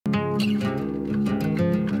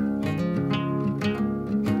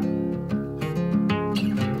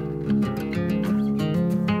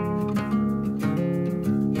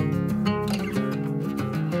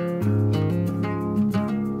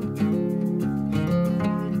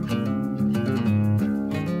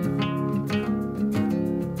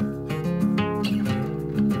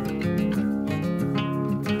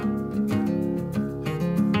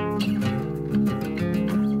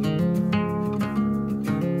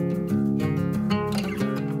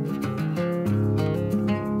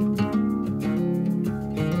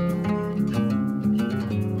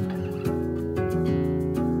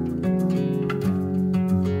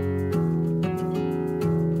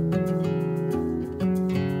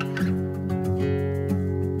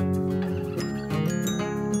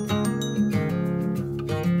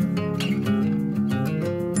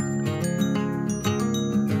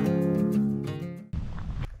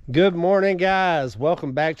Good morning, guys.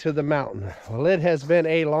 Welcome back to the mountain. Well, it has been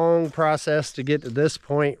a long process to get to this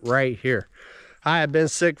point right here. I have been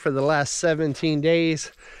sick for the last 17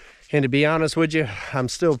 days, and to be honest with you, I'm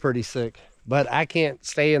still pretty sick, but I can't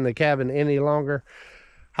stay in the cabin any longer.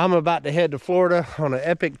 I'm about to head to Florida on an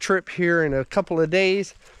epic trip here in a couple of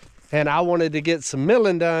days, and I wanted to get some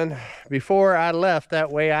milling done before I left.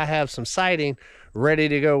 That way I have some siding ready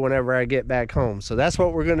to go whenever I get back home. So that's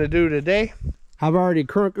what we're going to do today. I've already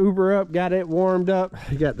crunk Uber up, got it warmed up,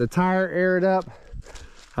 got the tire aired up.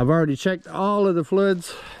 I've already checked all of the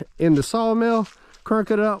fluids in the sawmill, crunk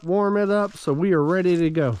it up, warm it up, so we are ready to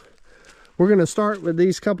go. We're gonna start with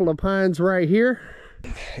these couple of pines right here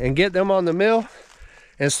and get them on the mill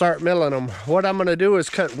and start milling them. What I'm gonna do is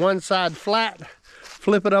cut one side flat,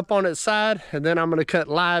 flip it up on its side, and then I'm gonna cut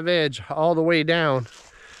live edge all the way down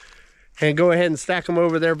and go ahead and stack them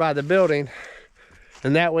over there by the building.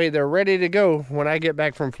 And that way they're ready to go when I get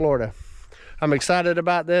back from Florida. I'm excited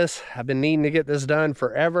about this. I've been needing to get this done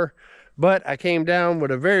forever, but I came down with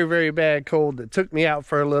a very, very bad cold that took me out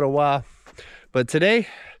for a little while. But today,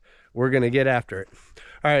 we're gonna get after it.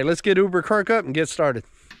 All right, let's get Uber crunk up and get started.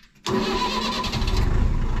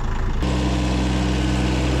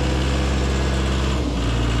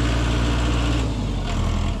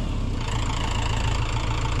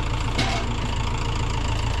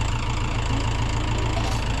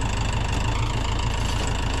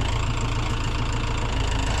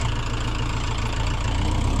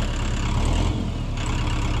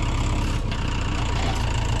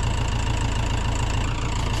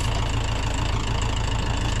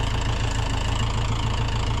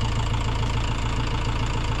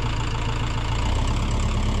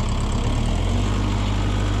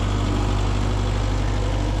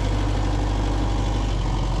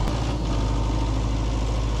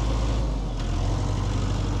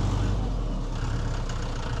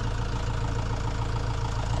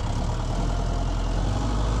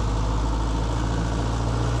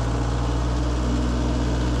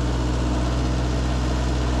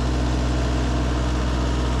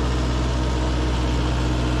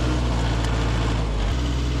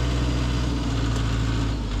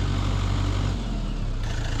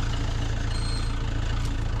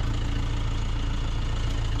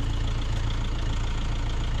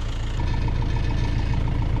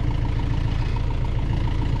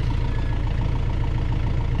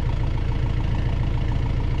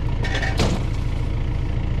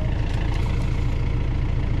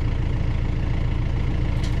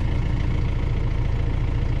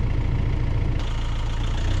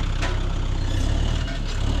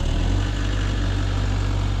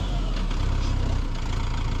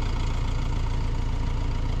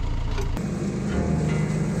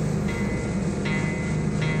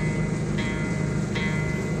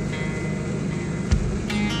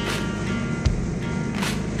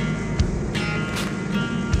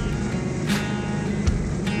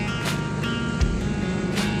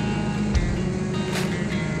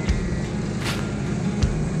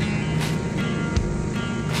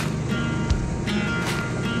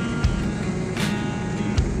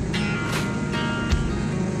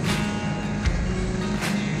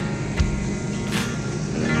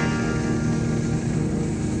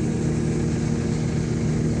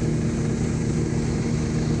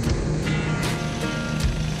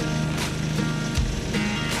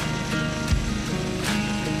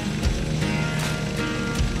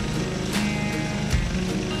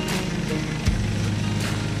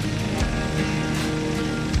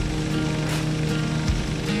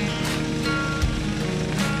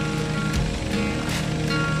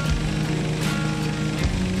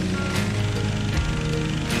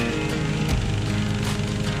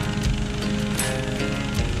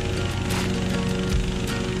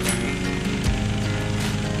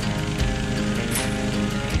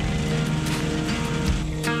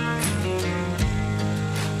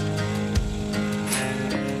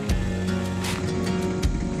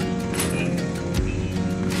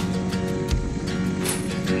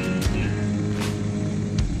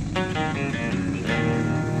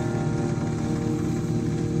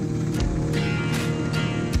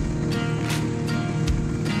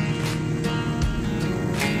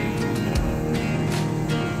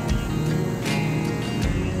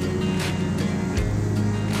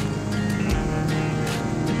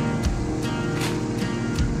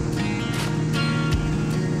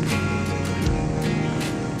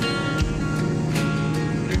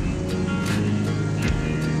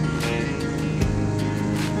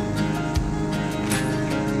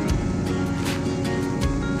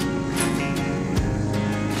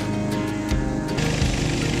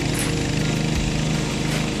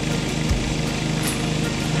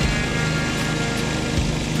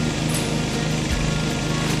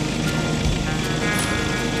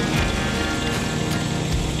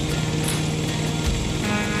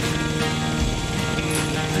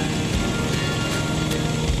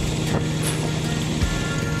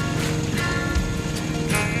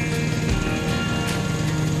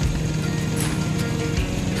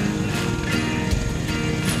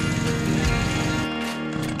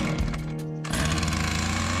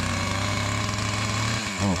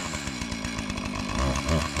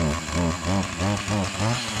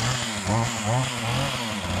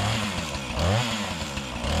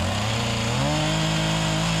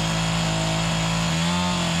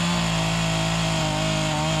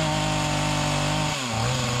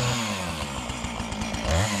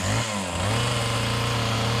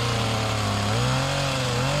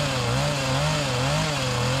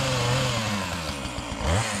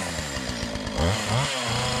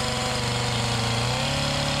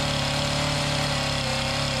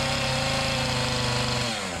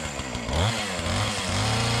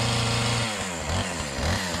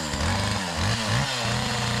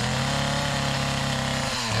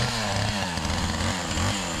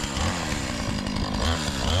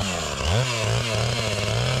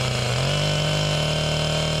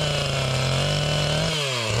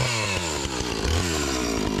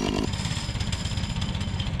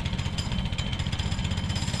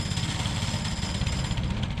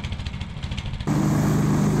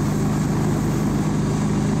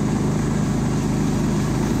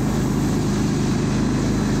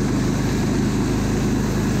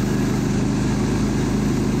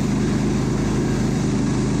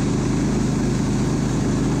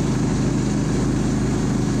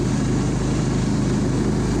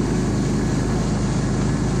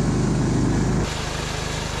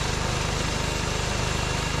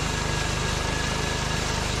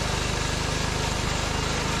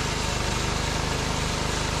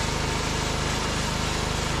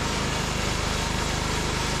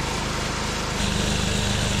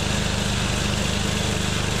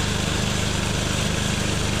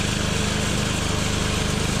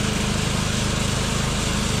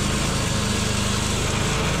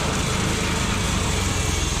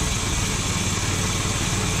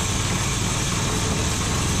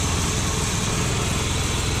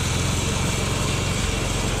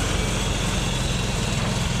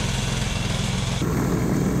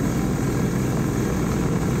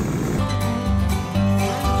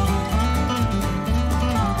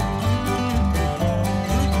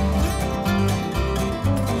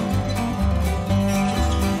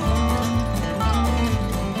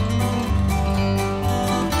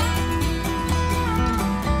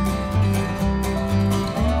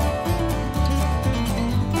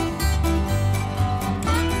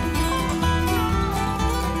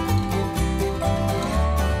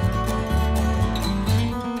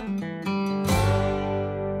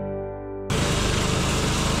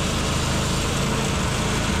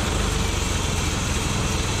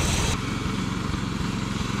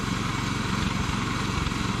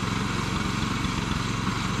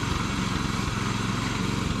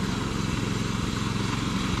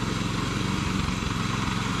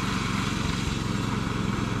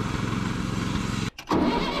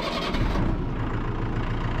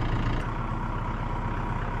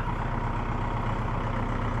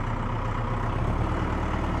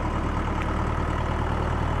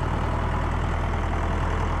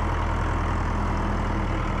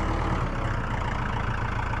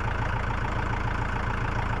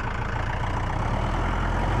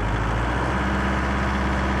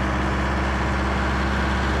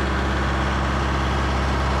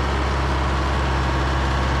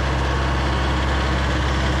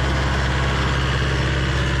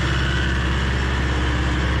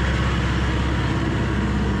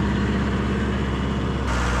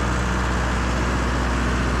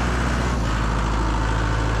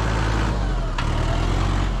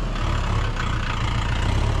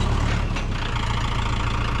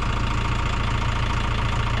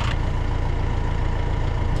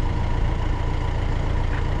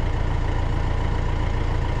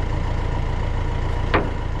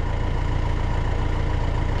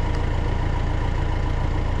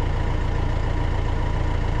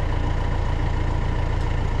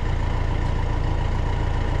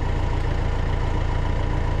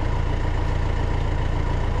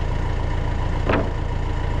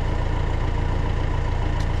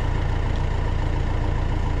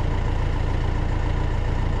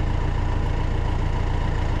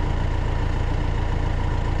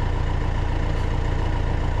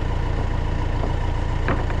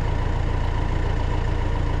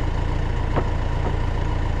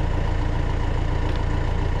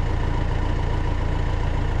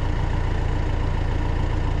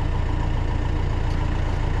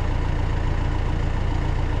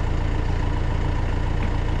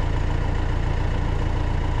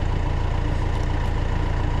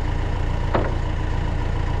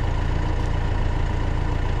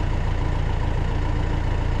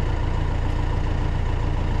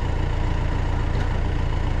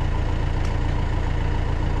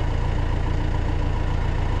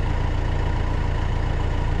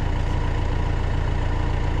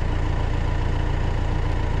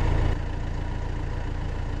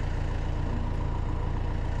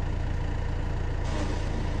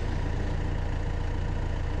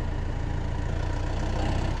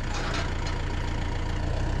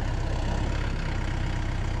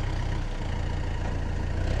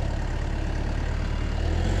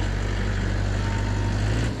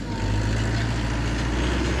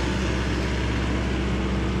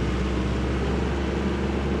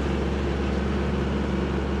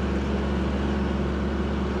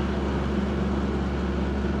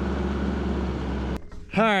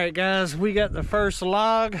 All right, guys, we got the first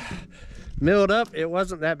log milled up. It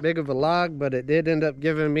wasn't that big of a log, but it did end up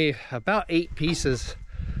giving me about 8 pieces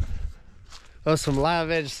of some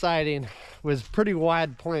live edge siding with pretty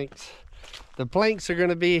wide planks. The planks are going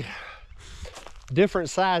to be different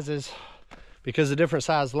sizes because of different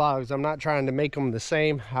size logs. I'm not trying to make them the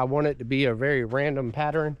same. I want it to be a very random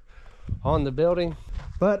pattern on the building,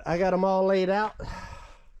 but I got them all laid out.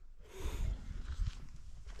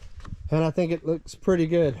 And I think it looks pretty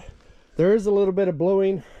good. There is a little bit of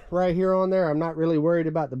bluing right here on there. I'm not really worried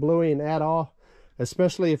about the bluing at all,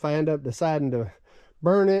 especially if I end up deciding to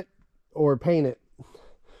burn it or paint it.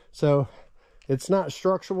 So it's not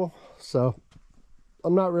structural, so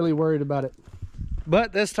I'm not really worried about it.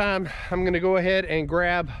 But this time I'm gonna go ahead and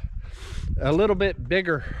grab a little bit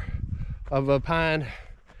bigger of a pine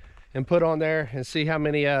and put on there and see how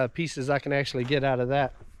many pieces I can actually get out of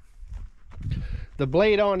that. The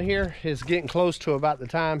blade on here is getting close to about the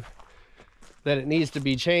time that it needs to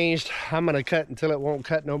be changed. I'm gonna cut until it won't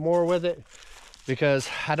cut no more with it, because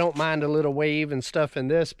I don't mind a little wave and stuff in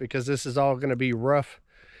this, because this is all gonna be rough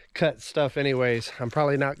cut stuff anyways. I'm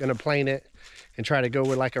probably not gonna plane it and try to go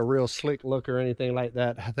with like a real slick look or anything like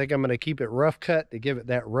that. I think I'm gonna keep it rough cut to give it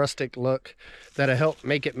that rustic look that'll help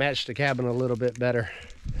make it match the cabin a little bit better.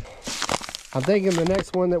 I'm thinking the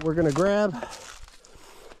next one that we're gonna grab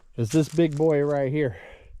is this big boy right here.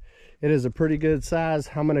 It is a pretty good size.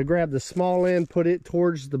 I'm gonna grab the small end, put it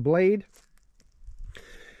towards the blade,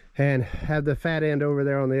 and have the fat end over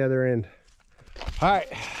there on the other end. All right,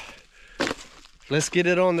 let's get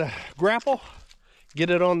it on the grapple, get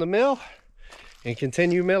it on the mill, and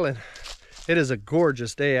continue milling. It is a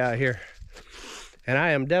gorgeous day out here, and I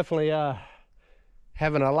am definitely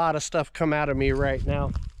having a lot of stuff come out of me right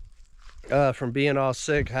now from being all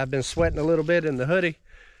sick. I've been sweating a little bit in the hoodie.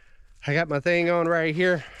 I got my thing on right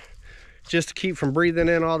here just to keep from breathing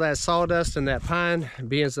in all that sawdust and that pine,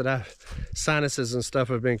 being that sinuses and stuff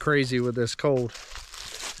have been crazy with this cold.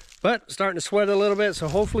 But starting to sweat a little bit, so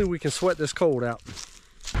hopefully we can sweat this cold out.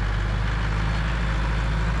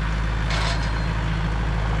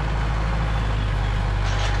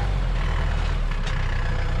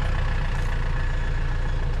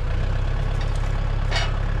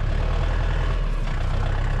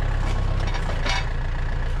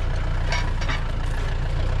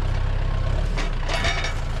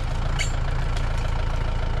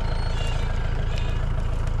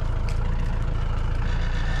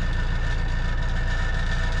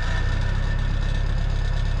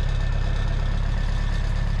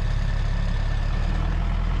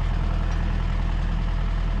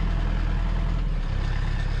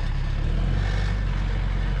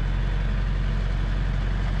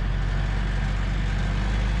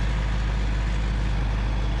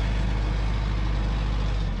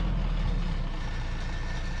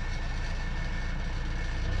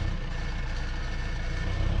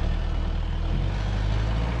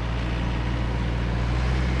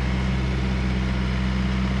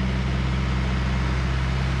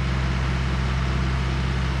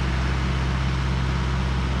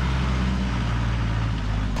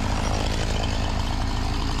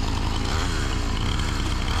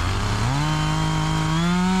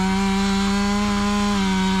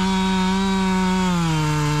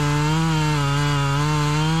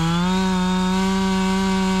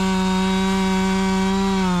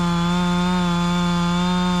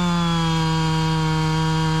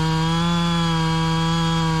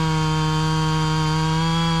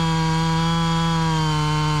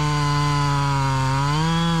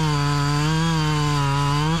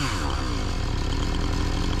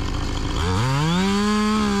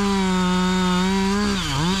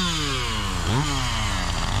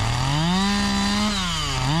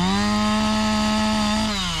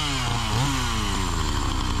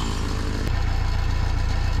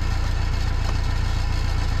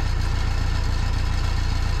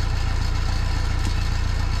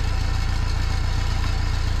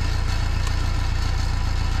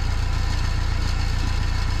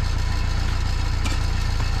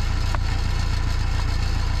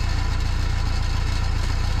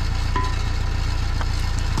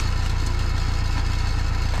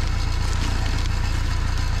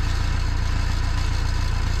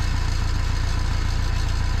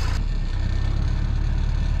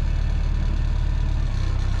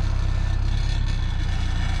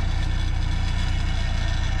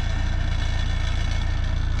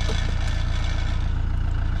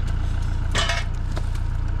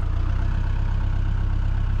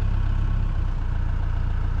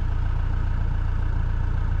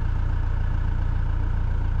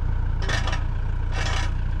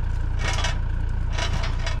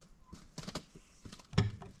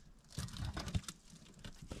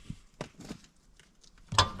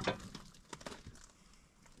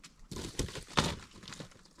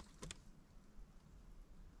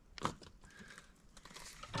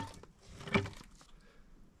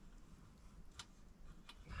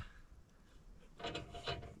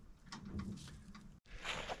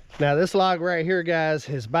 Now this log right here, guys,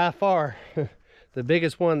 is by far the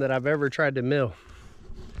biggest one that I've ever tried to mill.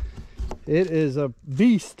 It is a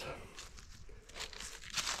beast.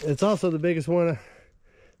 It's also the biggest one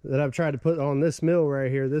that I've tried to put on this mill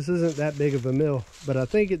right here. This isn't that big of a mill, but I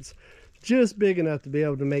think it's just big enough to be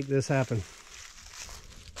able to make this happen.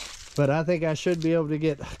 But I think I should be able to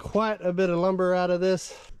get quite a bit of lumber out of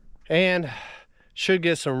this, and should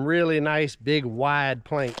get some really nice big wide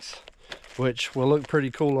planks, which will look pretty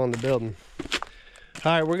cool on the building.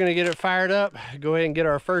 All right, we're gonna get it fired up, go ahead and get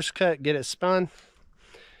our first cut, get it spun,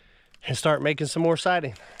 and start making some more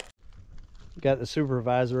siding. Got the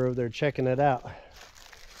supervisor over there checking it out,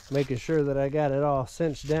 making sure that I got it all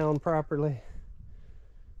cinched down properly,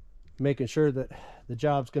 making sure that the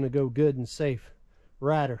job's gonna go good and safe.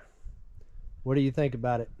 Ryder, what do you think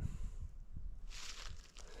about it?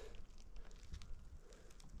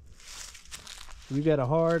 You got a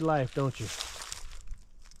hard life, don't you?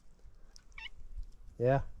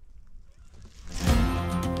 Yeah.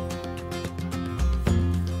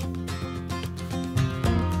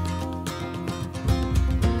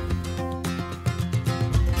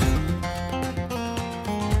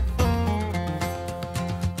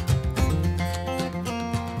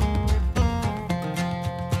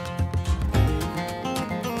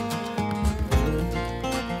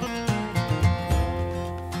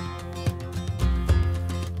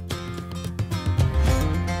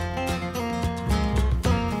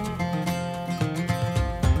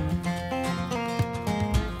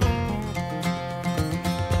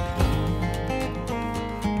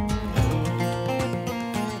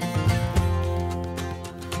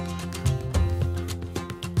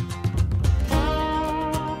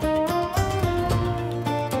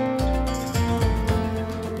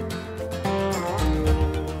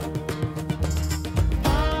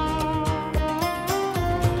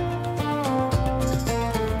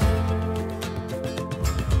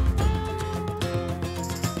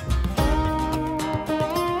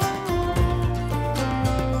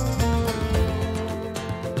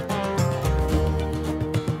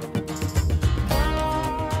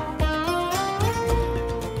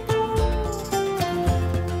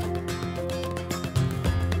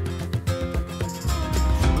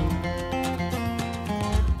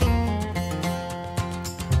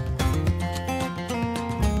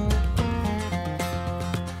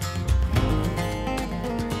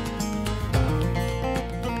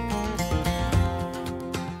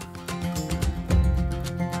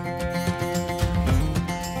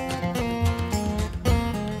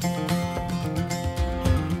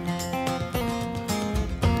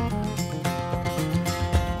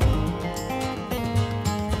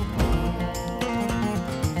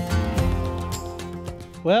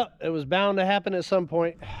 Well, it was bound to happen at some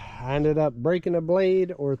point. I ended up breaking a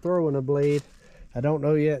blade or throwing a blade. I don't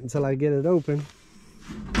know yet until I get it open.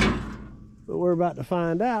 But we're about to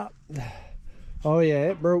find out. Oh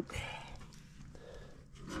yeah, it broke.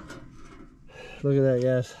 Look at that,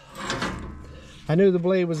 guys. I knew the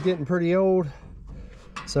blade was getting pretty old,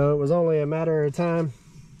 so it was only a matter of time.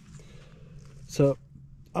 So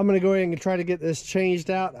I'm gonna go ahead and try to get this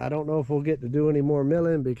changed out. I don't know if we'll get to do any more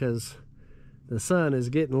milling because the sun is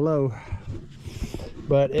getting low,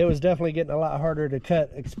 but it was definitely getting a lot harder to cut,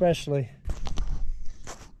 especially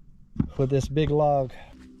with this big log.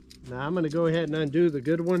 Now I'm going to go ahead and undo the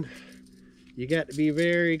good one. You got to be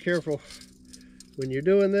very careful when you're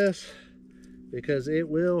doing this because it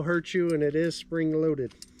will hurt you, and it is spring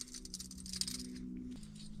loaded.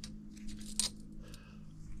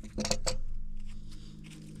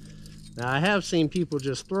 Now I have seen people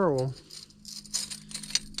just throw them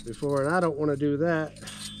before, and I don't want to do that.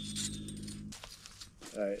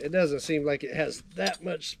 It doesn't seem like it has that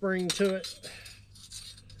much spring to it.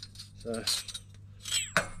 So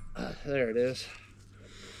there it is.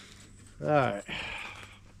 All right.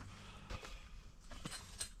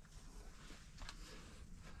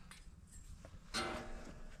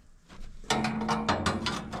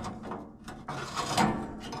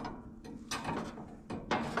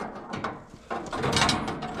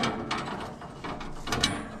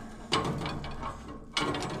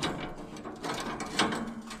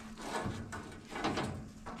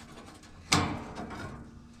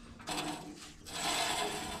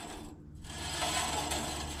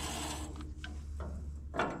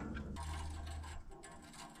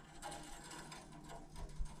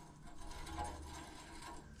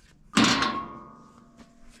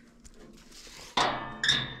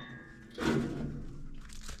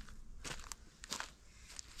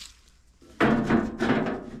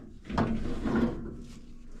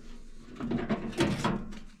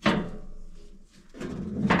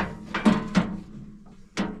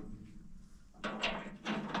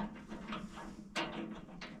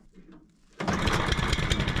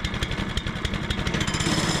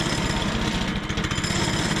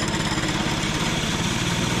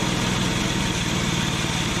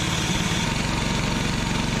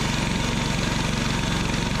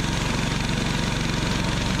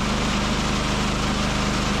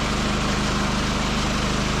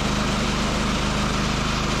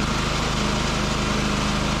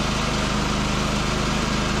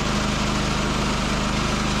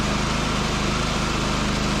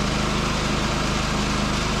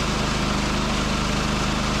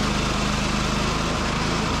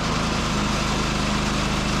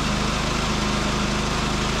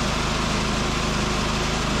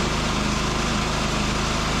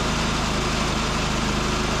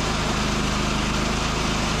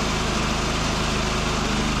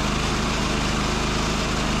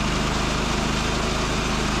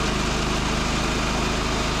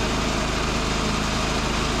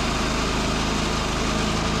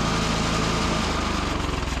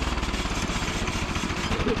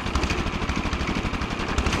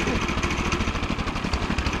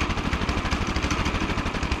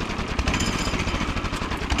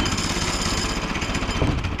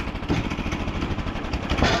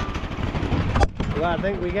 Well, I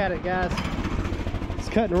think we got it, guys. It's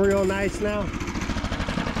cutting real nice now. Look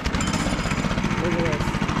at this.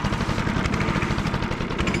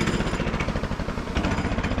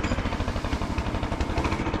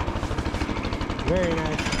 Very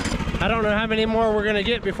nice. I don't know how many more we're gonna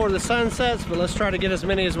get before the sun sets, but let's try to get as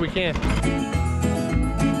many as we can.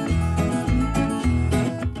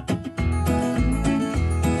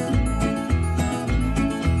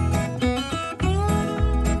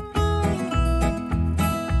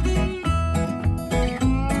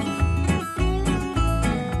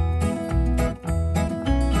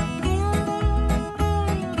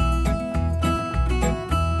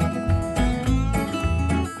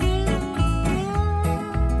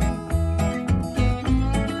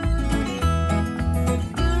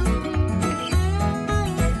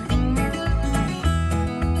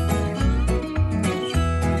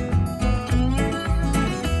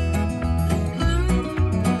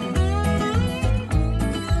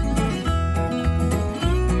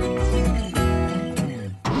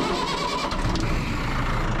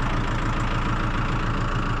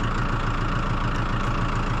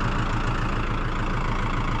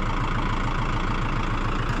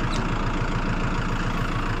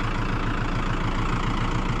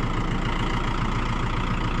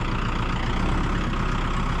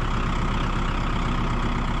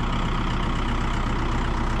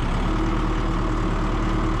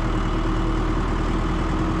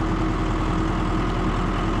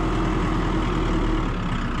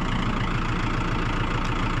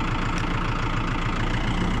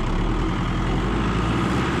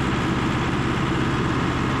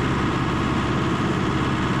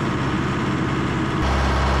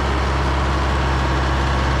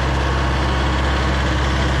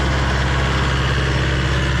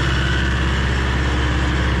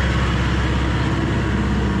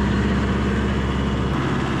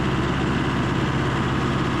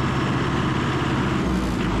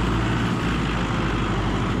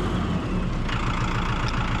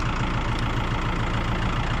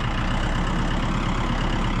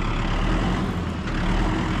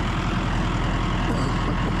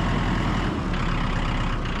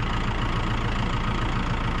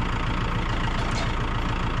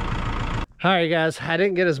 All right, guys, I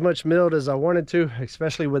didn't get as much milled as I wanted to,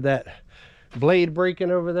 especially with that blade breaking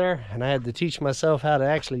over there, and I had to teach myself how to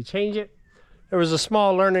actually change it. There was a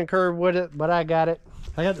small learning curve with it, but I got it.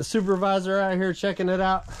 I got the supervisor out here checking it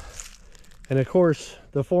out, and of course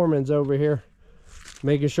the foreman's over here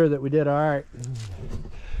making sure that we did all right.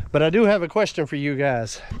 But I do have a question for you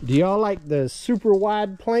guys. Do y'all like the super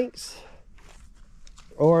wide planks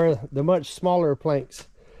or the much smaller planks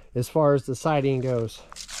as far as the siding goes?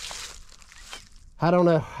 I don't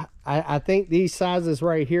know. I think these sizes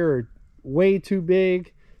right here are way too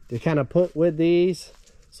big to kind of put with these.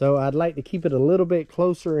 So I'd like to keep it a little bit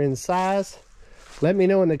closer in size. Let me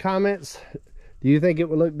know in the comments. Do you think it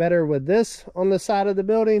would look better with this on the side of the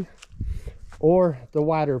building or the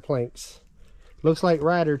wider planks? Looks like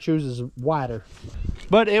Ryder chooses wider.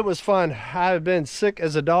 But it was fun. I've been sick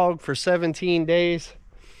as a dog for 17 days.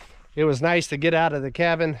 It was nice to get out of the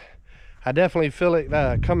cabin. I definitely feel it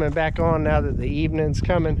coming back on now that the evening's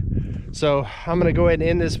coming. So I'm gonna go ahead and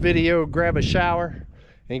end this video, grab a shower,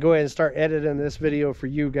 and go ahead and start editing this video for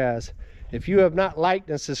you guys. If you have not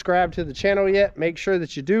liked and subscribed to the channel yet, make sure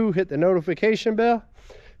that you do hit the notification bell,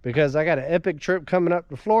 because I got an epic trip coming up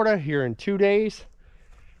to Florida here in 2 days.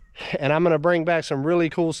 And I'm gonna bring back some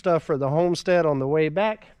really cool stuff for the homestead on the way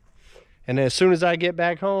back. And as soon as I get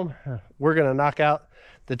back home, we're gonna knock out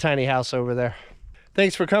the tiny house over there.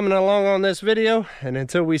 Thanks for coming along on this video, and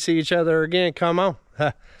until we see each other again, come on,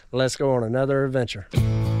 let's go on another adventure.